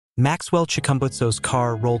Maxwell Chikumbutso's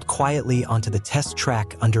car rolled quietly onto the test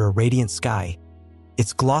track under a radiant sky,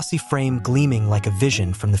 its glossy frame gleaming like a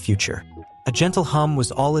vision from the future. A gentle hum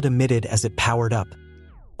was all it emitted as it powered up,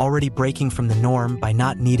 already breaking from the norm by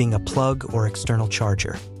not needing a plug or external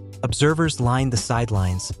charger. Observers lined the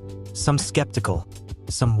sidelines, some skeptical,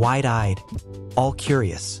 some wide-eyed, all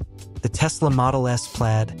curious. The Tesla Model S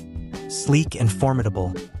Plaid, sleek and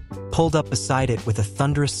formidable, pulled up beside it with a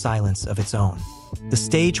thunderous silence of its own. The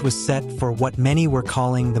stage was set for what many were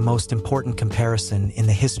calling the most important comparison in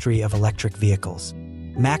the history of electric vehicles.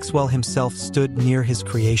 Maxwell himself stood near his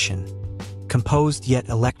creation, composed yet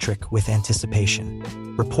electric with anticipation.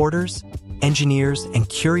 Reporters, engineers, and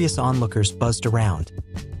curious onlookers buzzed around,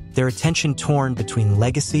 their attention torn between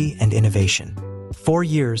legacy and innovation. 4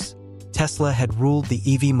 years, Tesla had ruled the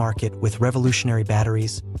EV market with revolutionary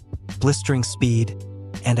batteries, blistering speed,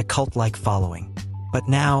 and a cult-like following. But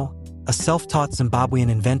now, a self-taught Zimbabwean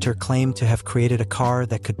inventor claimed to have created a car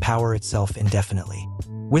that could power itself indefinitely.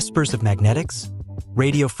 Whispers of magnetics,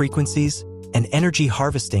 radio frequencies, and energy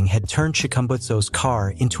harvesting had turned Chikumbutso's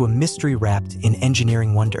car into a mystery wrapped in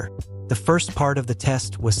engineering wonder. The first part of the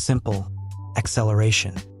test was simple: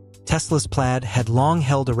 acceleration. Tesla's Plaid had long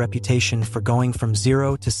held a reputation for going from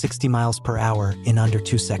 0 to 60 miles per hour in under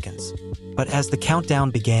 2 seconds. But as the countdown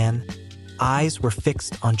began, eyes were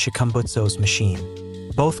fixed on Chikumbutso's machine.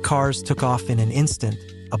 Both cars took off in an instant,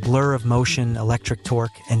 a blur of motion, electric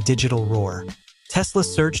torque, and digital roar. Tesla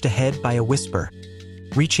surged ahead by a whisper,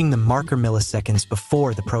 reaching the marker milliseconds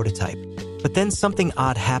before the prototype. But then something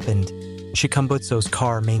odd happened. Chikumbutso's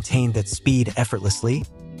car maintained that speed effortlessly,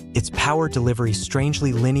 its power delivery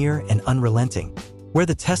strangely linear and unrelenting. Where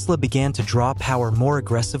the Tesla began to draw power more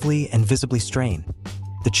aggressively and visibly strain,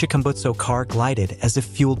 the Chikumbutso car glided as if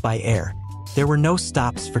fueled by air. There were no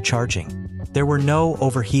stops for charging. There were no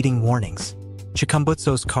overheating warnings.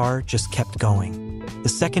 Chikumbutso's car just kept going. The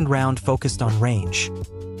second round focused on range,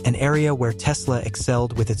 an area where Tesla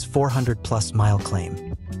excelled with its 400-plus mile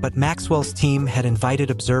claim. But Maxwell's team had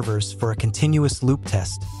invited observers for a continuous loop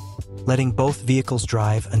test, letting both vehicles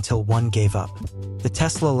drive until one gave up. The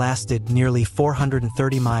Tesla lasted nearly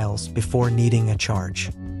 430 miles before needing a charge.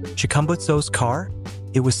 Chikumbutso's car?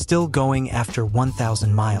 It was still going after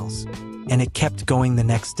 1,000 miles, and it kept going the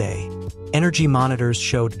next day. Energy monitors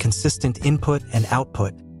showed consistent input and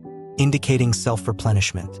output, indicating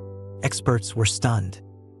self-replenishment. Experts were stunned.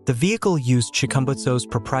 The vehicle used Chikumbutso's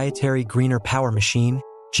proprietary greener power machine,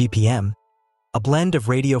 GPM, a blend of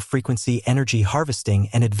radio frequency energy harvesting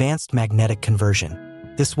and advanced magnetic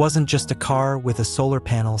conversion. This wasn't just a car with a solar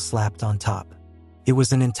panel slapped on top. It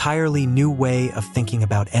was an entirely new way of thinking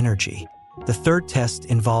about energy. The third test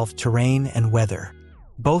involved terrain and weather.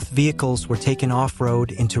 Both vehicles were taken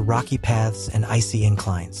off-road into rocky paths and icy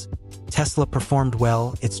inclines. Tesla performed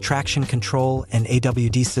well, its traction control and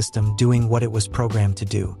AWD system doing what it was programmed to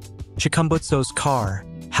do. Chikumbutso's car,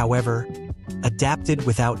 however, adapted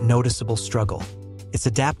without noticeable struggle. Its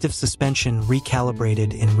adaptive suspension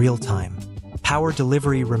recalibrated in real time. Power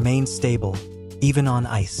delivery remained stable, even on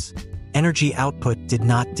ice. Energy output did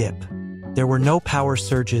not dip. There were no power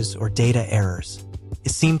surges or data errors.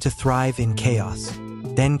 It seemed to thrive in chaos.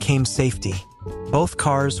 Then came safety. Both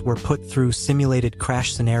cars were put through simulated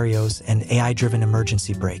crash scenarios and AI-driven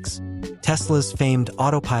emergency brakes. Tesla's famed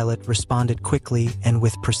autopilot responded quickly and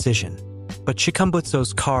with precision. But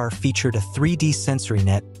Chikumbutso's car featured a 3D sensory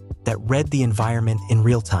net that read the environment in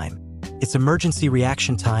real time. Its emergency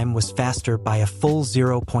reaction time was faster by a full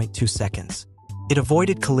 0.2 seconds. It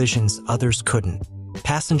avoided collisions others couldn't.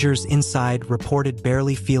 Passengers inside reported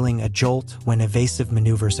barely feeling a jolt when evasive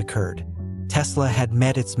maneuvers occurred. Tesla had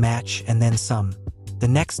met its match and then some. The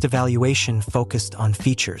next evaluation focused on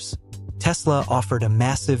features. Tesla offered a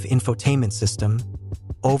massive infotainment system,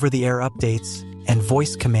 over-the-air updates, and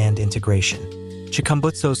voice command integration.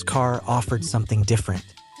 Chikumbutso's car offered something different.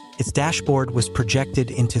 Its dashboard was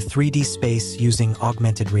projected into 3D space using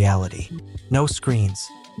augmented reality. No screens,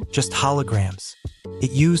 just holograms.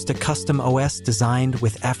 It used a custom OS designed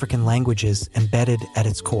with African languages embedded at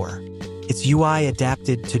its core. Its UI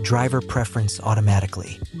adapted to driver preference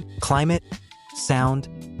automatically. Climate, sound,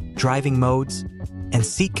 driving modes, and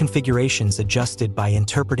seat configurations adjusted by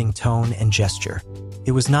interpreting tone and gesture.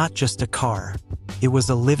 It was not just a car. It was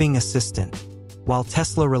a living assistant. While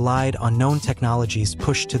Tesla relied on known technologies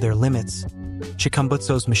pushed to their limits,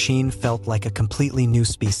 Chikumbutso's machine felt like a completely new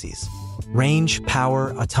species. Range,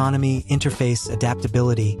 power, autonomy, interface,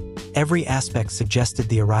 adaptability, every aspect suggested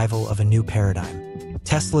the arrival of a new paradigm.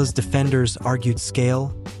 Tesla's defenders argued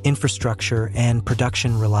scale, infrastructure, and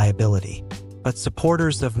production reliability. But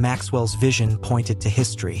supporters of Maxwell's vision pointed to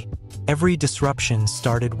history. Every disruption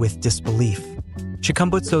started with disbelief.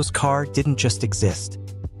 Chikumbutso's car didn't just exist.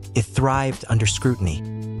 It thrived under scrutiny.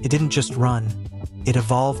 It didn't just run. It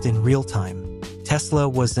evolved in real time. Tesla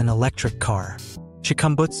was an electric car.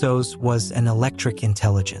 Chikumbutso's was an electric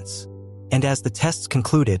intelligence. And as the tests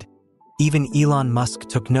concluded, even Elon Musk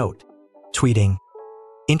took note, tweeting,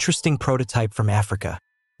 "Interesting prototype from Africa.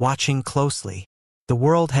 Watching closely." The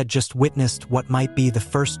world had just witnessed what might be the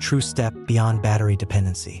first true step beyond battery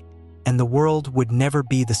dependency. And the world would never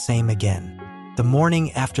be the same again. The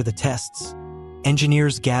morning after the tests,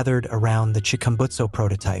 engineers gathered around the Chikumbutso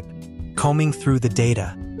prototype, combing through the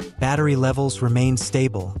data. Battery levels remained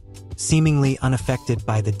stable, seemingly unaffected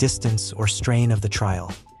by the distance or strain of the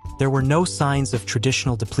trial. There were no signs of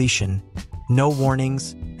traditional depletion, no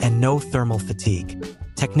warnings, and no thermal fatigue.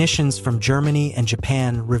 Technicians from Germany and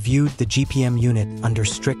Japan reviewed the GPM unit under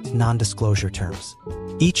strict non-disclosure terms.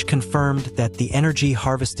 Each confirmed that the energy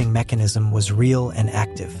harvesting mechanism was real and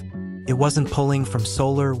active. It wasn't pulling from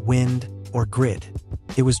solar, wind, or grid.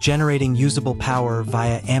 It was generating usable power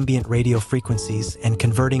via ambient radio frequencies and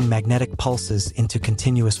converting magnetic pulses into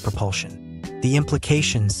continuous propulsion. The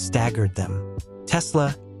implications staggered them.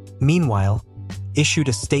 Tesla, meanwhile, issued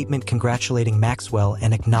a statement congratulating Maxwell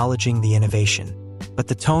and acknowledging the innovation. But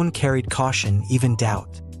the tone carried caution, even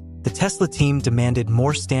doubt. The Tesla team demanded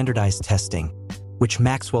more standardized testing, which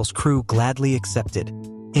Maxwell's crew gladly accepted.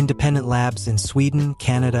 Independent labs in Sweden,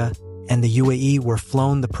 Canada, and the UAE were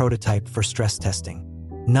flown the prototype for stress testing.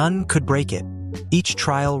 None could break it. Each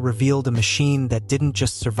trial revealed a machine that didn't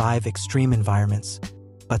just survive extreme environments,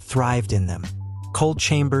 but thrived in them. Cold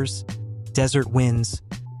chambers, desert winds,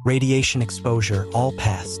 radiation exposure all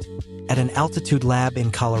passed. At an altitude lab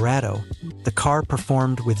in Colorado, the car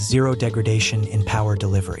performed with zero degradation in power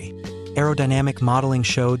delivery. Aerodynamic modeling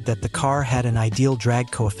showed that the car had an ideal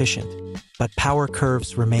drag coefficient, but power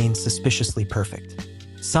curves remained suspiciously perfect.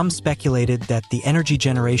 Some speculated that the energy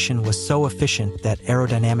generation was so efficient that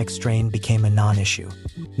aerodynamic strain became a non-issue.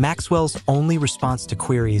 Maxwell's only response to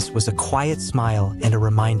queries was a quiet smile and a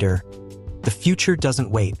reminder, the future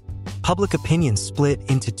doesn't wait. Public opinion split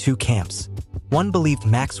into two camps. One believed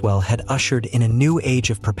Maxwell had ushered in a new age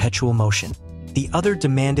of perpetual motion. The other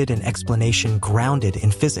demanded an explanation grounded in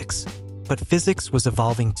physics. But physics was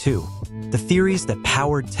evolving too. The theories that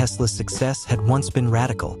powered Tesla's success had once been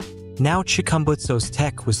radical. Now Chikumbutso's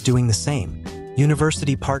tech was doing the same.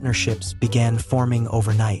 University partnerships began forming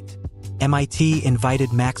overnight. MIT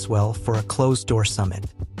invited Maxwell for a closed-door summit.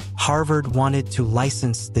 Harvard wanted to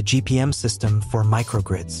license the GPM system for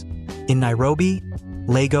microgrids. In Nairobi,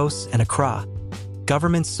 Lagos, and Accra,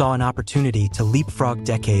 governments saw an opportunity to leapfrog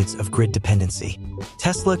decades of grid dependency.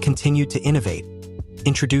 Tesla continued to innovate,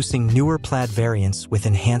 introducing newer Plaid variants with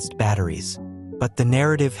enhanced batteries. But the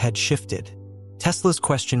narrative had shifted. Tesla's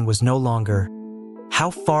question was no longer, how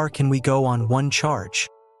far can we go on one charge?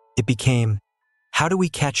 It became, how do we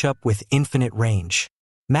catch up with infinite range?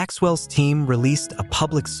 Maxwell's team released a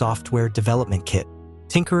public software development kit.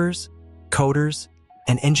 Tinkerers, coders,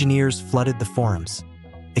 and engineers flooded the forums,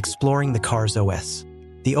 exploring the car's OS.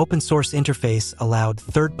 The open-source interface allowed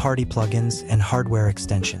third-party plugins and hardware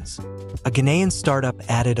extensions. A Ghanaian startup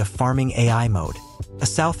added a farming AI mode. A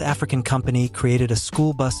South African company created a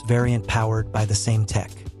school bus variant powered by the same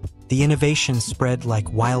tech. The innovation spread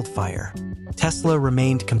like wildfire. Tesla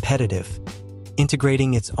remained competitive,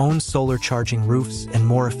 integrating its own solar charging roofs and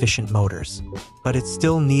more efficient motors. But it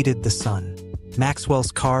still needed the sun.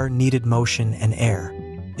 Maxwell's car needed motion and air.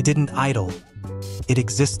 It didn't idle. It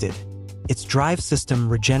existed. Its drive system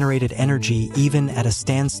regenerated energy even at a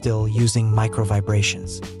standstill using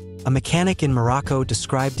microvibrations. A mechanic in Morocco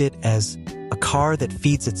described it as a car that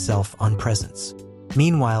feeds itself on presence.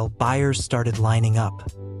 Meanwhile, buyers started lining up.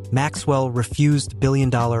 Maxwell refused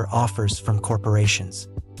billion-dollar offers from corporations.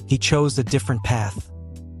 He chose a different path.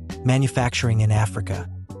 Manufacturing in Africa.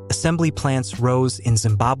 Assembly plants rose in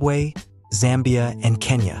Zimbabwe, Zambia, and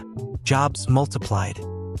Kenya. Jobs multiplied.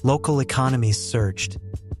 Local economies surged.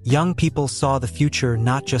 Young people saw the future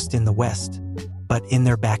not just in the West, but in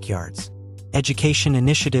their backyards. Education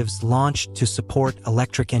initiatives launched to support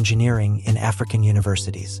electric engineering in African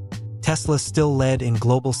universities. Tesla still led in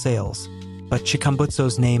global sales, but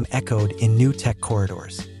Chikumbutso's name echoed in new tech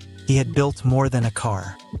corridors. He had built more than a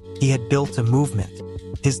car. He had built a movement.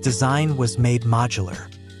 His design was made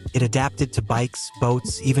modular. It adapted to bikes,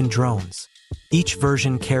 boats, even drones. Each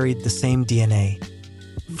version carried the same DNA: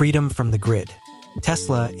 freedom from the grid.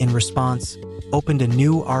 Tesla, in response, opened a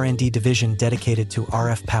new R&D division dedicated to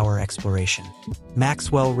RF power exploration.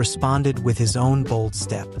 Maxwell responded with his own bold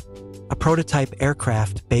step: a prototype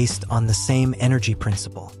aircraft based on the same energy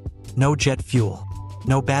principle. No jet fuel,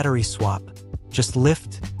 No battery swap, just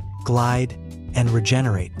lift, glide, and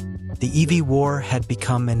regenerate. The EV war had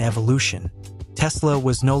become an evolution. Tesla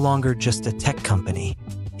was no longer just a tech company.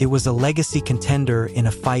 It was a legacy contender in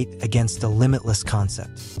a fight against a limitless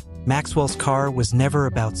concept. Maxwell's car was never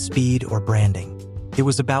about speed or branding. It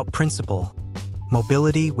was about principle,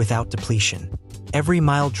 mobility without depletion. Every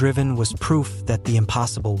mile driven was proof that the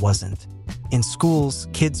impossible wasn't. In schools,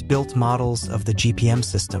 kids built models of the GPM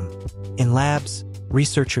system. In labs,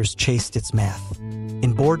 researchers chased its math.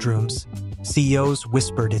 In boardrooms, CEOs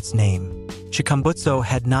whispered its name. Chikumbutso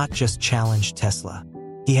had not just challenged Tesla.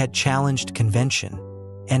 He had challenged convention.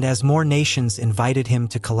 And as more nations invited him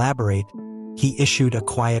to collaborate, he issued a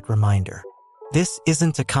quiet reminder. "This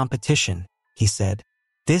isn't a competition," he said.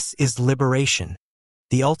 "This is liberation."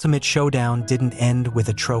 The ultimate showdown didn't end with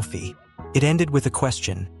a trophy. It ended with a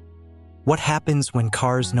question. What happens when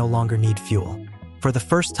cars no longer need fuel? For the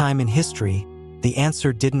first time in history, the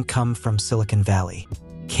answer didn't come from Silicon Valley.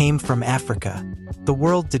 It came from Africa. The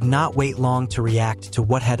world did not wait long to react to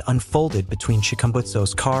what had unfolded between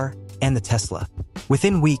Chikumbutso's car and the Tesla.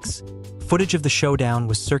 Within weeks, footage of the showdown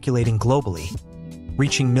was circulating globally,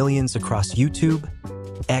 reaching millions across YouTube,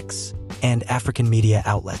 X, and African media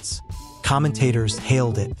outlets. Commentators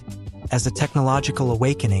hailed it as a technological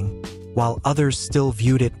awakening, while others still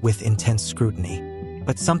viewed it with intense scrutiny.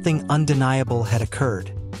 But something undeniable had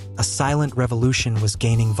occurred. A silent revolution was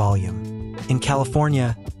gaining volume. In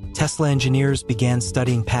California, Tesla engineers began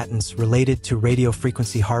studying patents related to radio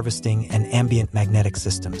frequency harvesting and ambient magnetic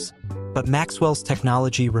systems. But Maxwell's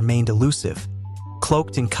technology remained elusive,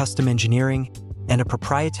 cloaked in custom engineering and a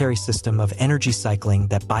proprietary system of energy cycling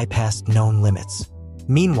that bypassed known limits.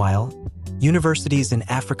 Meanwhile, universities in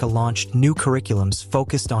Africa launched new curriculums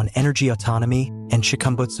focused on energy autonomy and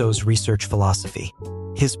Chikumbutso's research philosophy.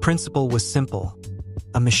 His principle was simple: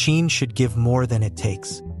 a machine should give more than it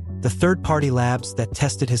takes. The third-party labs that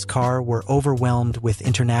tested his car were overwhelmed with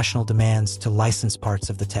international demands to license parts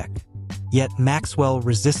of the tech. Yet Maxwell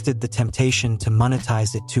resisted the temptation to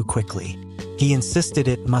monetize it too quickly. He insisted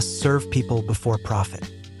it must serve people before profit.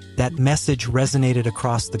 That message resonated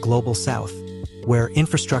across the global South, where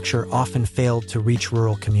infrastructure often failed to reach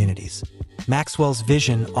rural communities. Maxwell's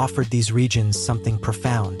vision offered these regions something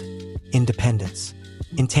profound: independence.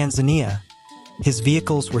 In Tanzania, his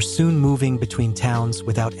vehicles were soon moving between towns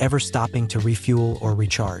without ever stopping to refuel or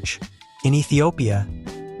recharge. In Ethiopia,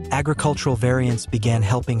 agricultural variants began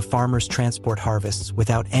helping farmers transport harvests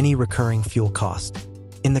without any recurring fuel cost.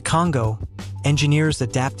 In the Congo, engineers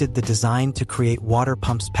adapted the design to create water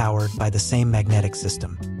pumps powered by the same magnetic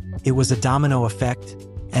system. It was a domino effect,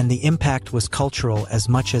 and the impact was cultural as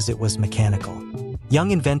much as it was mechanical.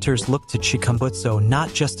 Young inventors looked to Chikumbutso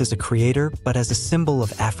not just as a creator, but as a symbol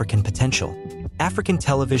of African potential. African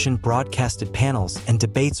television broadcasted panels and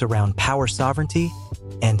debates around power sovereignty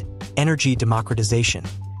and energy democratization.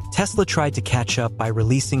 Tesla tried to catch up by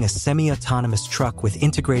releasing a semi-autonomous truck with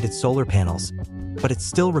integrated solar panels, but it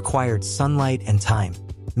still required sunlight and time.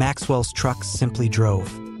 Maxwell's trucks simply drove.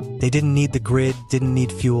 They didn't need the grid, didn't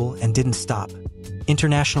need fuel, and didn't stop.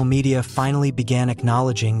 International media finally began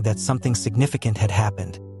acknowledging that something significant had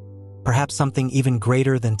happened, perhaps something even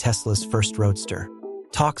greater than Tesla's first roadster.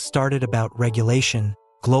 Talks started about regulation,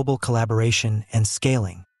 global collaboration, and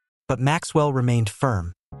scaling. But Maxwell remained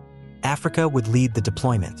firm. Africa would lead the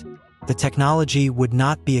deployment. The technology would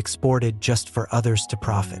not be exported just for others to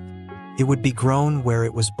profit. It would be grown where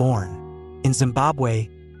it was born. In Zimbabwe,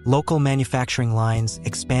 local manufacturing lines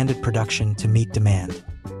expanded production to meet demand.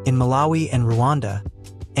 In Malawi and Rwanda,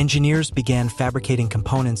 engineers began fabricating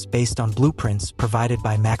components based on blueprints provided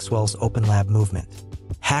by Maxwell's Open Lab movement.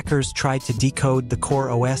 Hackers tried to decode the core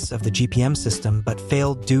OS of the GPM system but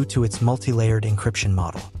failed due to its multi-layered encryption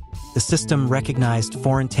model. The system recognized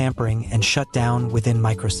foreign tampering and shut down within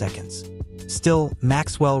microseconds. Still,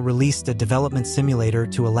 Maxwell released a development simulator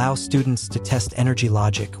to allow students to test energy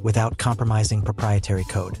logic without compromising proprietary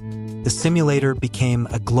code. The simulator became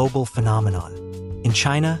a global phenomenon. In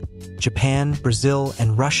China, Japan, Brazil,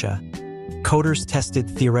 and Russia, coders tested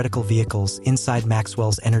theoretical vehicles inside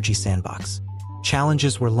Maxwell's energy sandbox.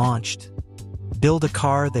 Challenges were launched. Build a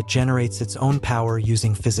car that generates its own power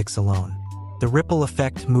using physics alone. The ripple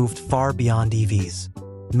effect moved far beyond EVs.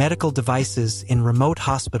 Medical devices in remote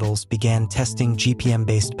hospitals began testing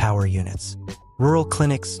GPM-based power units. Rural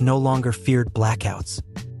clinics no longer feared blackouts.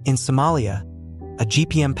 In Somalia, a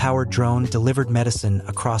GPM-powered drone delivered medicine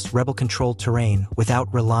across rebel-controlled terrain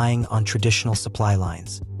without relying on traditional supply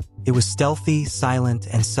lines. It was stealthy, silent,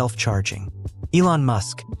 and self-charging. Elon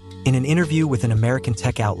Musk, in an interview with an American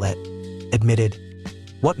tech outlet, admitted,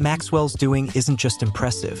 "What Maxwell's doing isn't just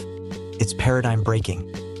impressive, it's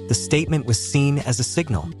paradigm-breaking. The statement was seen as a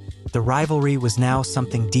signal. The rivalry was now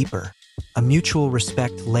something deeper, a mutual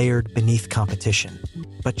respect layered beneath competition.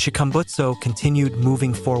 But Chikumbutso continued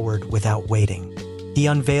moving forward without waiting. He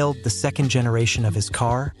unveiled the second generation of his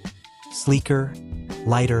car, sleeker,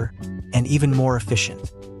 lighter, and even more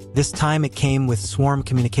efficient. This time it came with swarm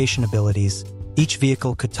communication abilities. Each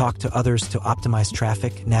vehicle could talk to others to optimize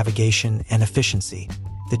traffic, navigation, and efficiency.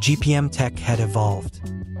 The GPM tech had evolved.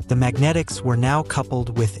 The magnetics were now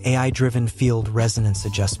coupled with AI-driven field resonance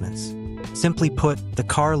adjustments. Simply put, the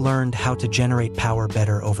car learned how to generate power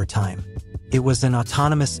better over time. It was an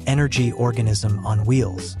autonomous energy organism on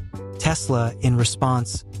wheels. Tesla, in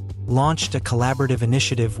response, launched a collaborative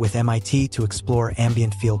initiative with MIT to explore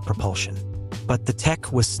ambient field propulsion. But the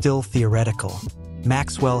tech was still theoretical.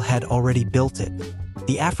 Maxwell had already built it.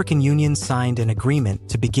 The African Union signed an agreement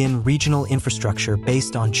to begin regional infrastructure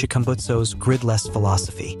based on Chikumbutso's gridless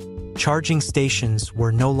philosophy. Charging stations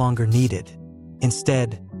were no longer needed.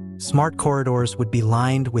 Instead, smart corridors would be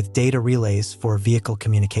lined with data relays for vehicle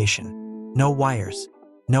communication. No wires,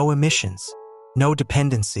 no emissions, no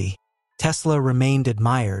dependency. Tesla remained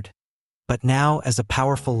admired, but now as a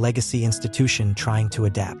powerful legacy institution trying to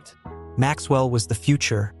adapt. Maxwell was the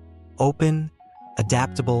future, open,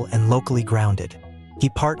 adaptable, and locally grounded. He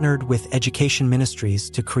partnered with education ministries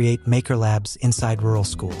to create maker labs inside rural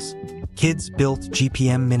schools. Kids built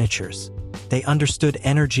GPM miniatures. They understood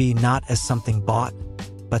energy not as something bought,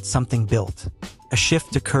 but something built. A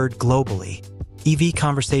shift occurred globally. EV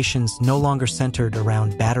conversations no longer centered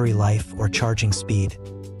around battery life or charging speed.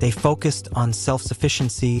 They focused on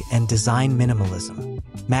self-sufficiency and design minimalism.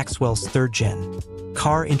 Maxwell's third-gen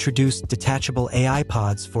car introduced detachable AI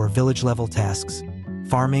pods for village-level tasks,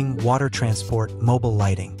 farming, water transport, mobile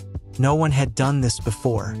lighting. No one had done this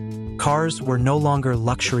before. Cars were no longer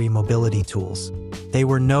luxury mobility tools. They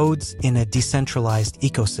were nodes in a decentralized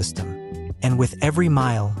ecosystem. And with every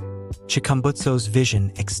mile, Chikumbutso's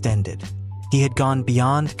vision extended. He had gone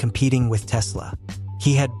beyond competing with Tesla.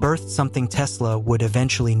 He had birthed something Tesla would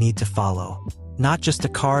eventually need to follow. Not just a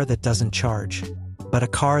car that doesn't charge, but a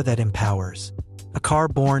car that empowers. A car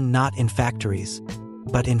born not in factories,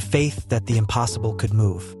 but in faith that the impossible could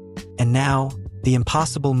move. And now, the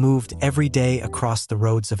impossible moved every day across the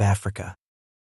roads of Africa.